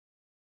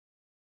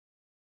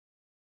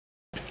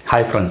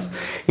Hi friends,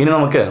 ഇനി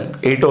നമുക്ക്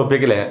ഈ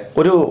ടോപ്പിക്കിൽ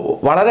ഒരു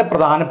വളരെ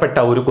പ്രധാനപ്പെട്ട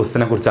ഒരു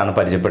ക്വസ്റ്റിനെ കുറിച്ചാണ്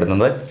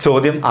പരിചയപ്പെടുന്നത്.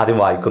 ചോദ്യം ആദ്യം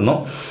വായിക്കുന്നു.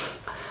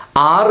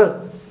 6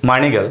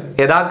 മണികൾ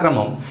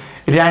യഥാക്രമം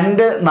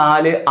 2,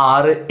 4,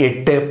 6,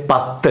 8,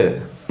 10,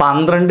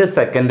 12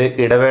 സെക്കൻഡ്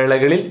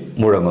ഇടവേളകളിൽ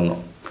മുഴങ്ങുന്നു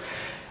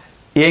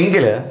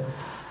എങ്കിൽ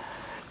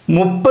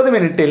 30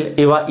 മിനിറ്റിൽ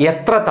ഇവ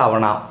എത്ര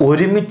തവണ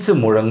ഒരുമിച്ച്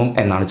മുഴങ്ങും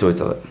എന്നാണ്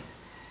ചോദിച്ചത്.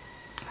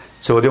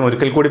 ചോദ്യം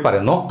ഒരിക്കൽ കൂടി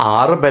പറയുന്നു.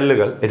 6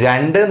 ബെല്ലുകൾ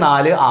 2,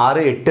 4,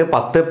 6, 8,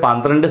 10,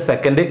 12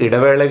 സെക്കൻഡ്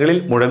ഇടവേളകളിൽ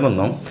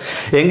മുഴങ്ങുന്നു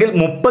എങ്കിൽ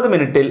 30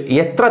 മിനിറ്റിൽ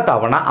എത്ര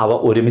തവണ അവ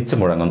ഒരുമിച്ച്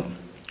മുഴങ്ങുന്നു?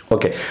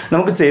 ഓക്കെ,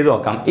 നമുക്ക് ചെയ്തു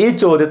നോക്കാം. ഈ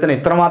ചോദ്യത്തിന്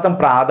ഇത്രമാത്രം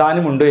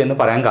പ്രാധാന്യമുണ്ട് എന്ന്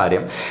പറയാൻ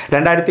കാര്യം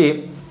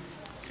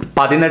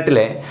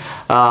 2018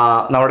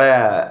 നമ്മുടെ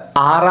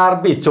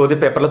RRB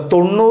ചോദ്യപേപ്പറിൽ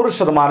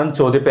 90%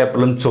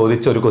 ചോദ്യപേപ്പറിലും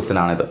ചോദിച്ച ഒരു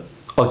ക്വസ്റ്റ്യനാണിത്.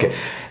 ഓക്കെ,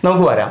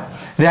 നമുക്ക് വരാം.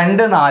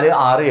 2, 4,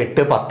 6,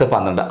 8, 10,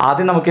 12.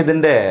 ആദ്യം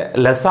നമുക്കിതിൻ്റെ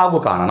ലസാഗു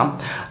കാണണം.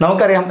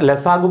 നമുക്കറിയാം,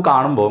 ലസാഗു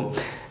കാണുമ്പോൾ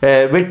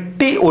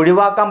വെട്ടി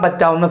ഒഴിവാക്കാൻ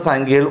പറ്റാവുന്ന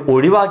സംഖ്യകൾ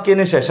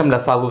ഒഴിവാക്കിയതിന് ശേഷം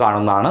ലസാഗു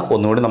കാണുന്നതാണ്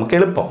ഒന്നുകൂടി നമുക്ക്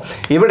എളുപ്പം.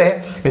 ഇവിടെ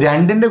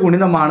 2ൻ്റെ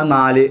ഗുണിതമാണ്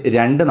 4,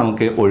 2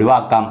 നമുക്ക്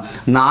ഒഴിവാക്കാം.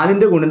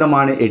 4ൻ്റെ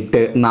ഗുണിതമാണ്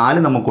 8, 4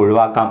 നമുക്ക്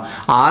ഒഴിവാക്കാം.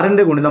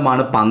 6ൻ്റെ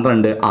ഗുണിതമാണ്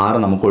 12, 6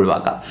 നമുക്ക്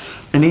ഒഴിവാക്കാം.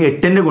 ഇനി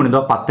 8ൻ്റെ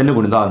ഗുണിതോ 10ൻ്റെ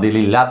ഗുണിതോ അതിൽ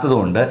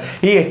ഇല്ലാത്തതുകൊണ്ട്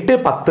ഈ 8,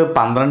 10,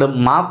 12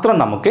 മാത്രം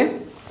നമുക്ക്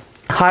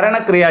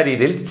ഹരണക്രിയാ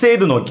രീതിയിൽ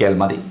ചെയ്തു നോക്കിയാൽ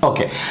മതി.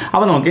 ഓക്കെ,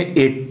 അപ്പോൾ നമുക്ക്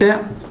 8,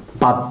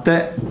 10,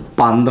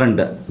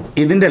 12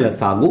 ഇതിൻ്റെ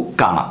ലസാഗു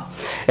കാണാം.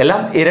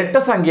 എല്ലാം ഇരട്ട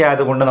സംഖ്യ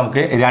ആയതുകൊണ്ട്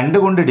നമുക്ക് 2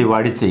 കൊണ്ട്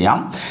ഡിവൈഡ് ചെയ്യാം.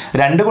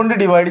 2 കൊണ്ട്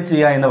ഡിവൈഡ്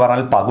ചെയ്യുക എന്ന്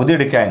പറഞ്ഞാൽ പകുതി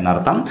എടുക്കുക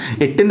എന്നർത്ഥം.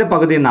 8ൻ്റെ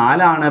പകുതി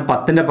 4 ആണ്,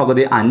 10ൻ്റെ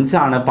പകുതി 5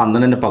 ആണ്,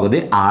 12ൻ്റെ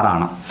പകുതി 6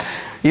 ആണ്.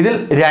 ഇതിൽ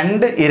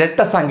 2 ഇരട്ട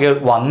സംഖ്യകൾ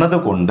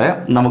വന്നതുകൊണ്ട്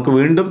നമുക്ക്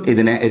വീണ്ടും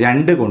ഇതിനെ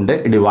 2 കൊണ്ട്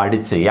ഡിവൈഡ്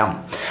ചെയ്യാം.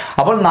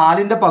 അപ്പോൾ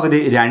 4ൻ്റെ പകുതി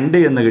 2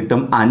 എന്ന്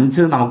കിട്ടും.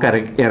 5 നമുക്ക്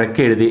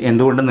ഇറക്കി എഴുതി.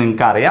 എന്തുകൊണ്ട്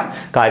നിങ്ങൾക്ക് അറിയാം,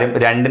 കാര്യം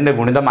 2ൻ്റെ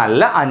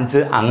ഗുണിതമല്ല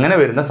 5. അങ്ങനെ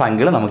വരുന്ന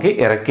സംഖ്യകൾ നമുക്ക്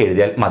ഇറക്കി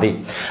എഴുതിയാൽ മതി.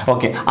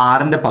 ഓക്കെ,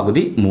 6ൻ്റെ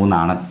പകുതി 3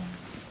 ആണ്.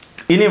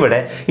 ഇനി ഇവിടെ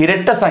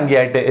ഇരട്ട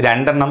സംഖ്യയായിട്ട്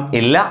 2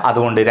 ഇല്ല,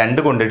 അതുകൊണ്ട്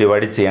 2 കൊണ്ട്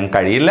ഡിവൈഡ് ചെയ്യാൻ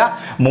കഴിയില്ല.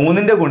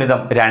 3ൻ്റെ ഗുണിതം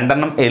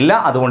 2 ഇല്ല,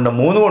 അതുകൊണ്ട്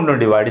 3 കൊണ്ടും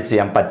ഡിവൈഡ്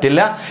ചെയ്യാൻ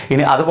പറ്റില്ല.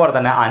 ഇനി അതുപോലെ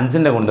തന്നെ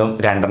 5ൻ്റെ ഗുണിതം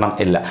 2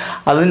 ഇല്ല.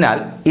 അതിനാൽ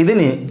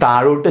ഇതിന്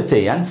താഴോട്ട്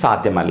ചെയ്യാൻ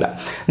സാധ്യമല്ല.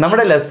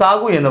 നമ്മുടെ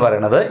ലസാഗു എന്ന്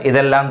പറയുന്നത്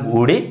ഇതെല്ലാം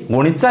കൂടി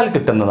ഗുണിച്ചാൽ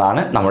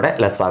കിട്ടുന്നതാണ് നമ്മുടെ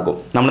ലസാഗു.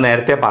 നമ്മൾ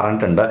നേരത്തെ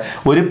പറഞ്ഞിട്ടുണ്ട്,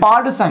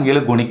 ഒരുപാട് സംഖ്യകൾ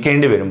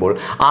ഗുണിക്കേണ്ടി വരുമ്പോൾ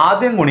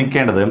ആദ്യം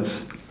ഗുണിക്കേണ്ടത്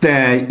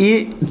ഈ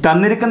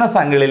തന്നിരിക്കുന്ന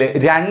സംഖ്യകളിൽ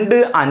 2,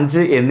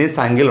 5 എന്നീ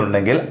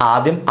സംഖ്യകളുണ്ടെങ്കിൽ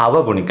ആദ്യം അവ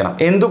ഗുണിക്കണം.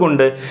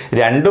 എന്തുകൊണ്ട്?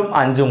 2ഉം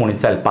 5ഉം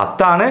ഗുണിച്ചാൽ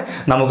 10 ആണ്.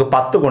 നമുക്ക്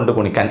 10 കൊണ്ട്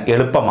ഗുണിക്കാൻ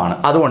എളുപ്പമാണ്,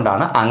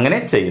 അതുകൊണ്ടാണ് അങ്ങനെ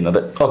ചെയ്യുന്നത്.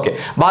 ഓക്കെ,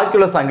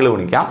 ബാക്കിയുള്ള സംഖ്യകൾ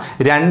ഗുണിക്കാം.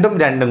 2ഉം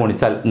 2ഉം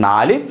ഗുണിച്ചാൽ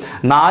 4,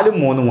 4ഉം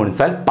 3ഉം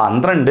ഗുണിച്ചാൽ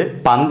 12,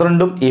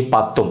 12ഉം ഈ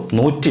 10ഉം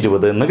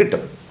 120 എന്ന്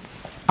കിട്ടും.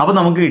 അപ്പോൾ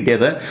നമുക്ക്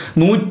കിട്ടിയത്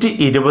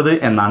 120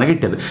 എന്നാണ്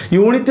കിട്ടിയത്.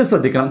 യൂണിറ്റ്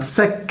ശ്രദ്ധിക്കണം,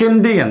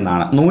 സെക്കൻഡ്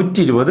എന്നാണ്.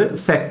 120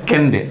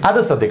 സെക്കൻഡ്, അത്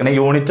ശ്രദ്ധിക്കണം.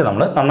 യൂണിറ്റ്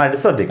നമ്മൾ നന്നായിട്ട്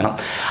ശ്രദ്ധിക്കണം.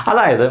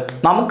 അതായത്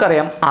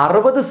നമുക്കറിയാം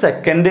 60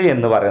 സെക്കൻഡ്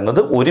എന്ന്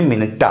പറയുന്നത് 1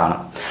 മിനിറ്റ് ആണ്.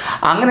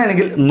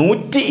 അങ്ങനെയാണെങ്കിൽ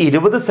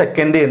 120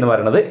 സെക്കൻഡ് എന്ന്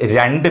പറയുന്നത്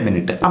 2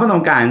 മിനിറ്റ്. അപ്പോൾ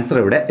നമുക്ക് ആൻസർ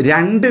ഇവിടെ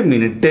 2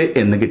 മിനിറ്റ്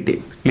എന്ന് കിട്ടി.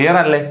 ക്ലിയർ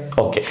അല്ലേ?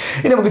 ഓക്കെ,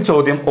 ഇനി നമുക്ക്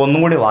ചോദ്യം ഒന്നും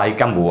കൂടി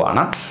വായിക്കാൻ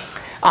പോവുകയാണ്.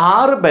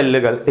 6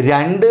 ബെല്ലുകൾ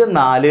 2,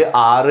 4,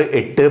 6,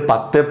 8,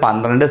 10,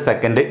 12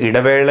 സെക്കൻഡ്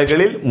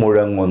ഇടവേളകളിൽ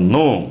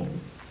മുഴങ്ങുന്നു.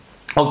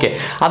 ഓക്കെ,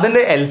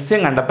 അതിൻ്റെ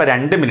എൽസിയം കണ്ടപ്പോൾ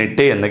 2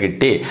 മിനിറ്റ് എന്ന്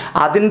കിട്ടി.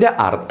 അതിൻ്റെ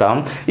അർത്ഥം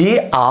ഈ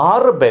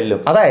 6 ബെല്ലും,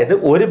 അതായത്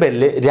ഒരു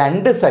ബെല്ല്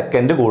 2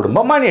 സെക്കൻഡ്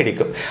കൂടുമ്പോൾ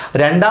മണിയടിക്കും.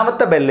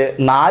 രണ്ടാമത്തെ ബെല്ല്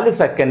 4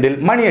 സെക്കൻഡിൽ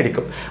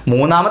മണിയടിക്കും.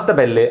 മൂന്നാമത്തെ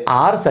ബെല്ല്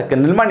 6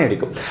 സെക്കൻഡിൽ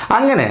മണിയടിക്കും.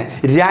 അങ്ങനെ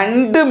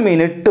 2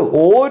 മിനിറ്റ്,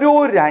 ഓരോ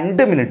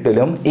 2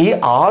 മിനിറ്റിലും ഈ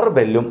 6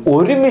 ബെല്ലും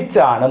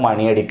ഒരുമിച്ചാണ്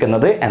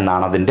മണിയടിക്കുന്നത്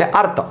എന്നാണ് അതിൻ്റെ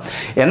അർത്ഥം.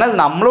 എന്നാൽ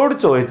നമ്മളോട്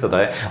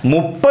ചോദിച്ചത്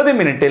 30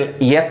 മിനിറ്റിൽ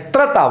എത്ര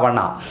തവണ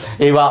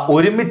ഇവ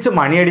ഒരുമിച്ച്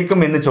മണിയടിക്കും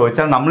എന്ന്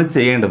ചോദിച്ചാൽ നമ്മൾ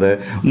ചെയ്യേണ്ടത്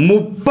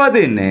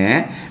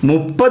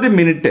 30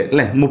 മിനിറ്റ്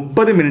അല്ലേ,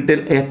 30 മിനിറ്റിൽ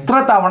എത്ര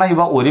തവണ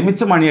ഇവ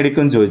ഒരുമിച്ച്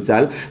മണിയടിക്കും എന്ന്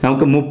ചോദിച്ചാൽ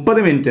നമുക്ക്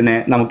 30 മിനിറ്റിനെ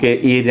നമുക്ക്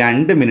ഈ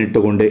 2 മിനിറ്റ്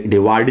കൊണ്ട്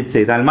ഡിവൈഡ്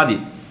ചെയ്താൽ മതി.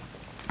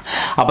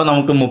 അപ്പോൾ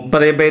നമുക്ക്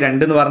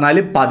 30/2 എന്ന് പറഞ്ഞാൽ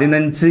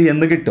 15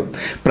 എന്ന് കിട്ടും.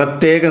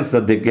 പ്രത്യേകം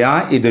ശ്രദ്ധിക്കുക,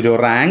 ഇതൊരു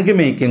റാങ്ക്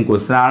മേക്കിംഗ്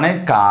ക്വസ്റ്റ്യൻ ആണ്.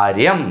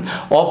 കാര്യം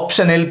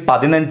ഓപ്ഷനിൽ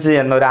 15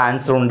 എന്നൊരു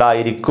ആൻസർ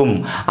ഉണ്ടായിരിക്കും.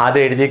 അത്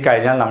എഴുതി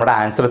കഴിഞ്ഞാൽ നമ്മുടെ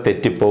ആൻസർ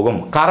തെറ്റിപ്പോകും.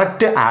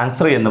 കറക്റ്റ്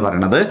ആൻസർ എന്ന്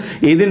പറയുന്നത്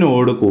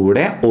ഇതിനോട്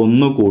കൂടെ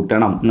 1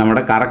 കൂട്ടണം.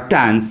 നമ്മുടെ കറക്റ്റ്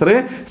ആൻസർ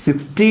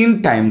 16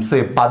 ടൈംസ്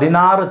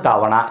 16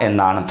 തവണ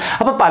എന്നാണ്.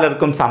 അപ്പോൾ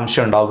പലർക്കും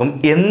സംശയം ഉണ്ടാകും,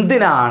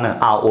 എന്തിനാണ്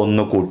ആ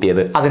 1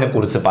 കൂട്ടിയത്?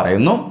 അതിനെക്കുറിച്ച്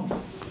പറയുന്നു.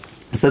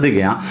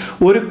 ശ്രദ്ധിക്കുക,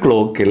 ഒരു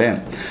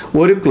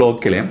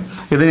ക്ലോക്കിൽ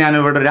ഇത്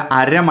ഞാനിവിടെ ഒരു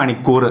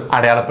അരമണിക്കൂർ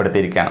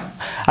അടയാളപ്പെടുത്തിയിരിക്കുകയാണ്.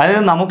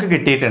 അതായത് നമുക്ക്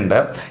കിട്ടിയിട്ടുണ്ട്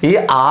ഈ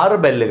 6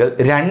 ബെല്ലുകൾ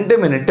 2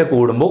 മിനിറ്റ്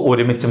കൂടുമ്പോൾ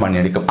ഒരുമിച്ച്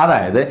മണിയടിക്കും.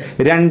 അതായത്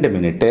 2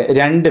 minute,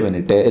 2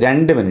 minute,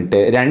 2 minute,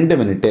 2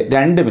 minute,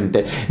 2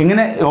 minute,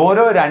 ഇങ്ങനെ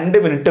ഓരോ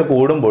 2 മിനിറ്റ്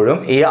കൂടുമ്പോഴും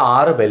ഈ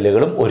 6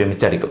 ബെല്ലുകളും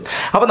ഒരുമിച്ചടിക്കും.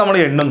 അപ്പോൾ നമ്മൾ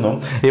എണ്ണുന്നു,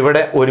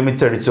 ഇവിടെ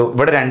ഒരുമിച്ചടിച്ചു,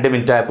 ഇവിടെ 2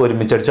 മിനിറ്റ് ആയപ്പോൾ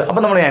ഒരുമിച്ചടിച്ചു.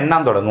 അപ്പോൾ നമ്മൾ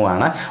എണ്ണാൻ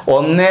തുടങ്ങുകയാണ്.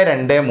 1,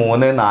 2,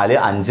 3, 4,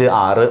 5,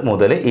 6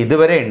 മുതൽ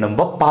ഇതുവരെ എണ്ണുമ്പോൾ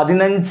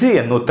 15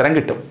 എന്ന് ഉത്തരം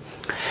കിട്ടും.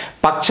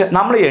 പക്ഷെ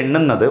നമ്മൾ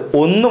എണ്ണുന്നത്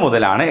 1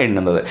 മുതലാണ്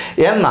എണ്ണുന്നത്.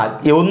 എന്നാൽ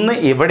 1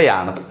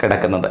 ഇവിടെയാണ്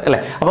കിടക്കുന്നത് അല്ലേ.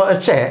 അപ്പോൾ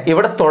പക്ഷേ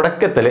ഇവിടെ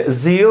തുടക്കത്തിൽ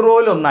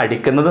 0-ൽ 1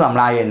 അടിക്കുന്നത്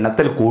നമ്മൾ ആ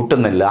എണ്ണത്തിൽ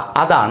കൂട്ടുന്നില്ല.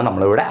 അതാണ്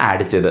നമ്മളിവിടെ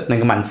ആഡ് ചെയ്തത്.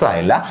 നിങ്ങൾക്ക്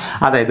മനസ്സിലായില്ല?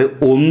 അതായത്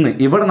 1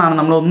 ഇവിടെ നിന്നാണ്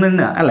നമ്മൾ 1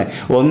 എണ്ണുക അല്ലേ.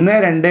 1,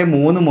 2,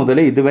 3 മുതൽ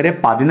ഇതുവരെ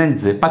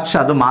 15. പക്ഷെ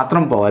അത്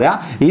മാത്രം പോരാ,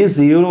 ഈ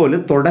 0-ൽ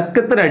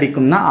തുടക്കത്തിൽ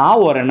അടിക്കുന്ന ആ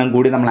ഒരെണ്ണം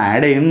കൂടി നമ്മൾ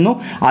ആഡ് ചെയ്യുന്നു.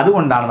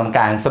 അതുകൊണ്ടാണ് നമുക്ക്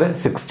ആൻസർ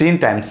 16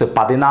 ടൈംസ്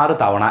 16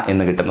 തവണ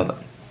എന്ന് കിട്ടുന്നത്.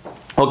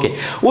 ഓക്കെ,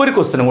 ഒരു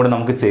ക്വസ്റ്റ്യനും കൂടി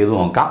നമുക്ക് ചെയ്തു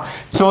നോക്കാം.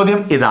 ചോദ്യം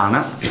ഇതാണ്.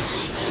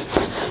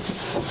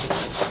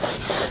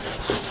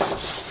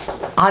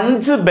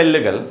 5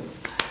 ബെല്ലുകൾ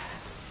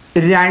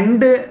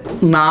 2,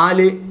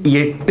 4,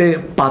 8,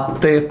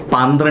 10,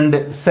 12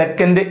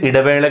 സെക്കൻഡ്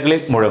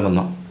ഇടവേളകളിൽ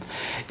മുഴങ്ങുന്നു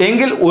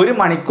എങ്കിൽ 1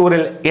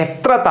 മണിക്കൂറിൽ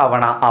എത്ര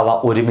തവണ അവ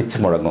ഒരുമിച്ച്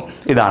മുഴങ്ങും?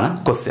 ഇതാണ്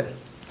ക്വസ്റ്റ്യൻ.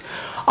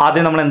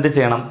 ആദ്യം നമ്മൾ എന്ത്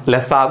ചെയ്യണം?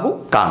 ലസാഗു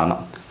കാണണം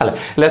അല്ലെ.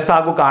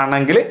 ലസാഗു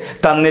കാണണമെങ്കിൽ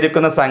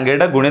തന്നിരിക്കുന്ന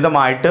സംഖ്യയുടെ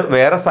ഗുണിതമായിട്ട്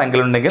വേറെ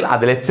സംഖ്യ ഉണ്ടെങ്കിൽ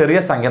അതിലെ ചെറിയ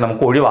സംഖ്യ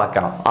നമുക്ക്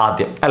ഒഴിവാക്കണം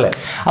ആദ്യം അല്ലെ.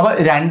 അപ്പോൾ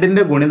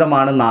 2ന്റെ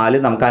ഗുണിതമാണ് 4,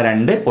 നമുക്ക് ആ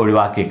 2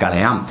 ഒഴിവാക്കി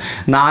കളയാം.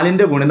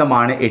 4ന്റെ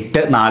ഗുണിതമാണ്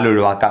 8, 4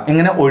 ഒഴിവാക്കാം.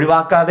 ഇങ്ങനെ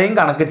ഒഴിവാക്കാതെയും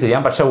കണക്ക്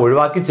ചെയ്യാം. പക്ഷെ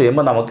ഒഴിവാക്കി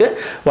ചെയ്യുമ്പോൾ നമുക്ക്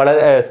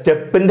വളരെ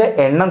സ്റ്റെപ്പിന്റെ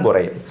എണ്ണം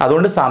കുറയും.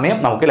 അതുകൊണ്ട് സമയം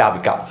നമുക്ക്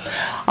ലാഭിക്കാം.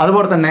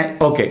 അതുപോലെ തന്നെ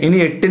ഓക്കെ, ഇനി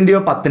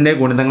 8ന്റെയോ 10ന്റെയോ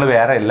ഗുണിതങ്ങൾ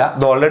വേറെ ഇല്ല.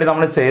 ഇത് ഓൾറെഡി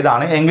നമ്മൾ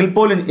ചെയ്താണ്. എങ്കിൽ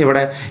പോലും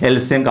ഇവിടെ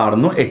LCM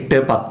കാണുന്നു.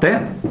 8, 10,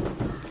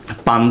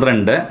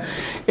 12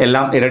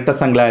 എല്ലാം ഇരട്ട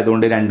സംഖ്യ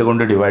ആയതുകൊണ്ട് 2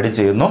 കൊണ്ട് ഡിവൈഡ്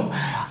ചെയ്യുന്നു.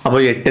 അപ്പോൾ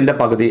 8ന്റെ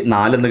പകുതി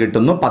 4 എന്ന്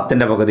കിട്ടുന്നു.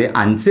 10ന്റെ പകുതി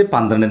 5,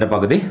 12ന്റെ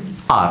പകുതി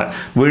 6.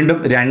 വീണ്ടും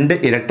 2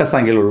 ഇരട്ട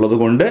സംഖ്യകൾ ഉള്ളത്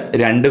കൊണ്ട്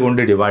 2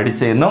 കൊണ്ട് ഡിവൈഡ്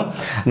ചെയ്യുന്നു.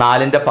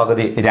 4ന്റെ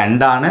പകുതി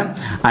 2 ആണ്.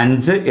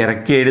 5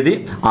 ഇറക്കി എഴുതി.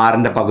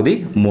 6ന്റെ പകുതി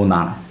 3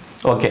 ആണ്.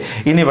 ഓക്കെ,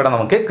 ഇനി ഇവിടെ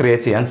നമുക്ക്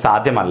ക്രിയേറ്റ് ചെയ്യാൻ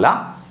സാധ്യമല്ല.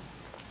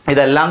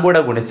 ഇതെല്ലാം കൂടെ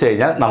ഗുണിച്ചു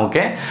കഴിഞ്ഞാൽ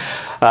നമുക്ക്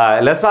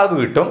ലസാഗു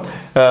കിട്ടും.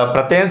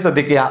 പ്രത്യേകം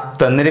ശ്രദ്ധിക്കുക,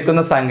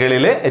 തന്നിരിക്കുന്ന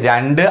സംഖ്യകളിൽ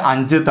 2,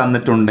 5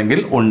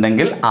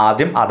 തന്നിട്ടുണ്ടെങ്കിൽ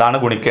ആദ്യം അതാണ്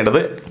ഗുണിക്കേണ്ടത്.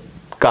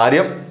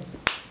 കാര്യം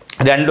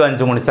 2,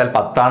 5 ഗുണിച്ചാൽ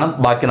 10 ആണ്.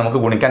 ബാക്കി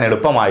നമുക്ക് ഗുണിക്കാൻ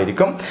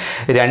എളുപ്പമായിരിക്കും.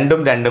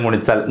 2ഉം 2ഉം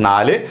ഗുണിച്ചാൽ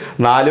 4,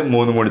 4,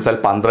 3 ഗുണിച്ചാൽ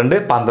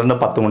 12, 12,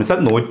 10 ഗുണിച്ചാൽ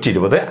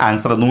 120.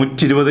 ആൻസർ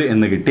 120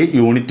 എന്ന് കിട്ടി.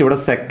 യൂണിറ്റ് ഇവിടെ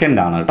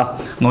സെക്കൻഡ് ആണ് കേട്ടോ.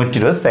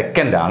 120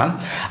 സെക്കൻഡ് ആണ്.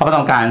 അപ്പോൾ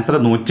നമുക്ക് ആൻസർ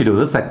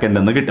 120 സെക്കൻഡ്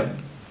എന്ന് കിട്ടും.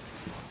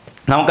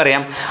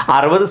 നമുക്കറിയാം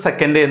 60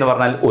 സെക്കൻഡ് എന്ന്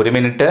പറഞ്ഞാൽ 1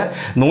 മിനിറ്റ്,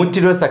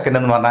 120 സെക്കൻഡ്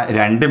എന്ന് പറഞ്ഞാൽ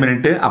 2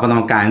 മിനിറ്റ്. അപ്പോൾ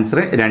നമുക്ക് ആൻസർ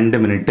 2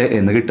 മിനിറ്റ്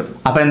എന്ന് കിട്ടും.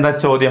 അപ്പോൾ എന്താ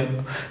ചോദ്യം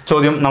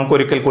നമുക്ക്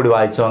ഒരിക്കൽ കൂടി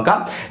വായിച്ചു നോക്കാം.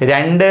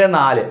 2,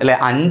 4 അല്ലെ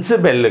 5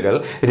 ബെല്ലുകൾ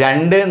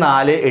 2,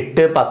 4,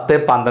 8, 10,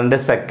 12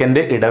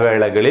 സെക്കൻഡ്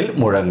ഇടവേളകളിൽ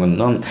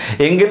മുഴങ്ങുന്നു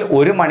എങ്കിൽ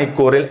 1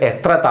 മണിക്കൂറിൽ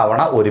എത്ര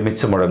തവണ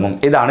ഒരുമിച്ച് മുഴങ്ങും?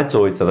 ഇതാണ്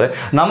ചോദിച്ചത്.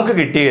 നമുക്ക്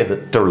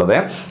കിട്ടിയിട്ടുള്ളത്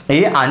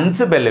ഈ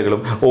 5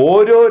 ബെല്ലുകളും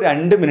ഓരോ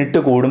 2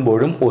 മിനിറ്റ്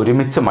കൂടുമ്പോഴും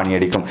ഒരുമിച്ച്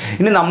മണിയടിക്കും.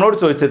 ഇനി നമ്മളോട്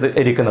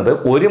ചോദിച്ചിരിക്കുന്നത്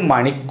 1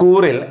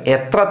 മണിക്കൂറിൽ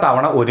എത്ര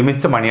തവണ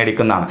ഒരുമിച്ച്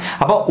മണിയടിക്കുന്നതാണ്.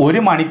 അപ്പോൾ 1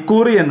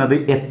 മണിക്കൂർ എന്നത്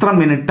എത്ര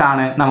മിനിറ്റ്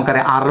ആണ്?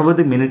 നമുക്കറിയാം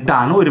 60 മിനിറ്റ്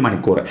ആണ് 1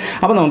 മണിക്കൂർ.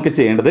 അപ്പോൾ നമുക്ക്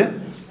ചെയ്യേണ്ടത്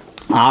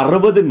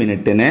 60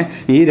 മിനിറ്റിനെ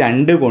ഈ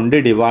 2 കൊണ്ട്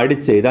ഡിവൈഡ്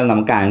ചെയ്താൽ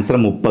നമുക്ക് ആൻസർ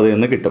 30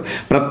 എന്ന് കിട്ടും.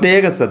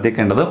 പ്രത്യേകം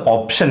ശ്രദ്ധിക്കേണ്ടത്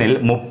ഓപ്ഷനിൽ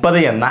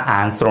 30 എന്ന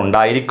ആൻസർ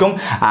ഉണ്ടായിരിക്കും.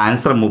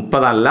 ആൻസർ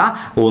 30 അല്ല,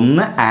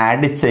 1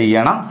 ആഡ്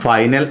ചെയ്യണം.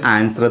 ഫൈനൽ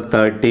ആൻസർ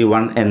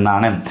 31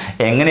 എന്നാണ്.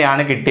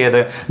 എങ്ങനെയാണ്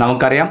കിട്ടിയത്?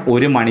 നമുക്കറിയാം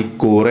 1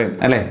 മണിക്കൂർ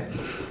അല്ലേ,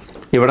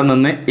 ഇവിടെ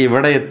നിന്ന്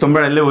ഇവിടെ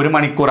എത്തുമ്പോഴല്ലേ 1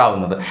 മണിക്കൂർ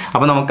ആവുന്നത്.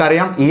 അപ്പോൾ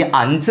നമുക്കറിയാം ഈ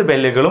 5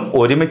 ബെല്ലുകളും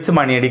ഒരുമിച്ച്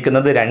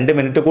മണിയടിക്കുന്നത് 2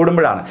 മിനിറ്റ്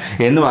കൂടുമ്പോഴാണ്.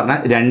 എന്ന് പറഞ്ഞാൽ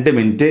 2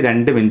 minute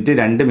 2 minute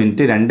 2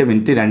 minute 2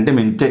 minute 2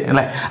 minute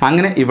അല്ലേ.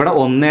 അങ്ങനെ ഇവിടെ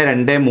 1,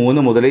 2,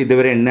 3 മുതൽ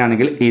ഇതുവരെ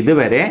എണ്ണുകയാണെങ്കിൽ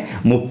ഇതുവരെ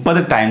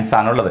 30 ടൈംസ്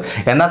ആണുള്ളത്.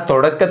 എന്നാൽ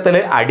തുടക്കത്തിൽ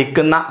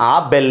അടിക്കുന്ന ആ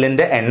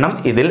ബെല്ലിൻ്റെ എണ്ണം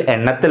ഇതിൽ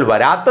എണ്ണത്തിൽ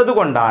വരാത്തത്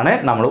കൊണ്ടാണ്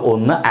നമ്മൾ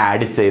 1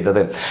 ആഡ്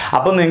ചെയ്തത്.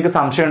 അപ്പോൾ നിങ്ങൾക്ക്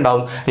സംശയം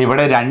ഉണ്ടാവും,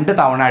 ഇവിടെ 2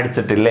 തവണ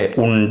അടിച്ചിട്ടില്ലേ?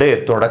 ഉണ്ട്,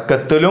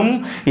 തുടക്കത്തിലും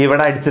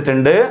ഇവിടെ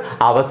അടിച്ചിട്ടുണ്ട്,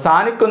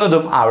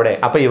 അവസാനിക്കുന്നതും അവിടെ.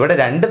 അപ്പോൾ ഇവിടെ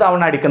 2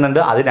 തവണ അടിക്കുന്നുണ്ട്.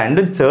 അത്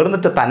രണ്ടും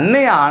ചേർന്നിട്ട്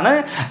തന്നെയാണ്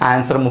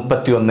ആൻസർ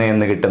 31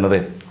 എന്ന് കിട്ടുന്നത്.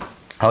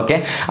 ഓക്കെ,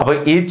 അപ്പോൾ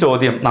ഈ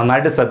ചോദ്യം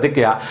നന്നായിട്ട്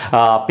ശ്രദ്ധിക്കുക.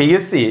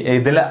 PSC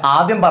ഇതിൽ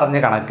ആദ്യം പറഞ്ഞ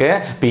കണക്ക്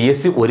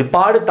PSC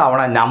ഒരുപാട്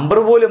തവണ നമ്പർ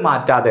പോലും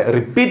മാറ്റാതെ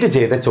റിപ്പീറ്റ്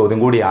ചെയ്ത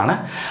ചോദ്യം കൂടിയാണ്.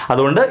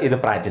 അതുകൊണ്ട് ഇത്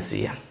പ്രാക്ടീസ്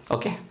ചെയ്യാം.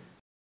 ഓക്കെ.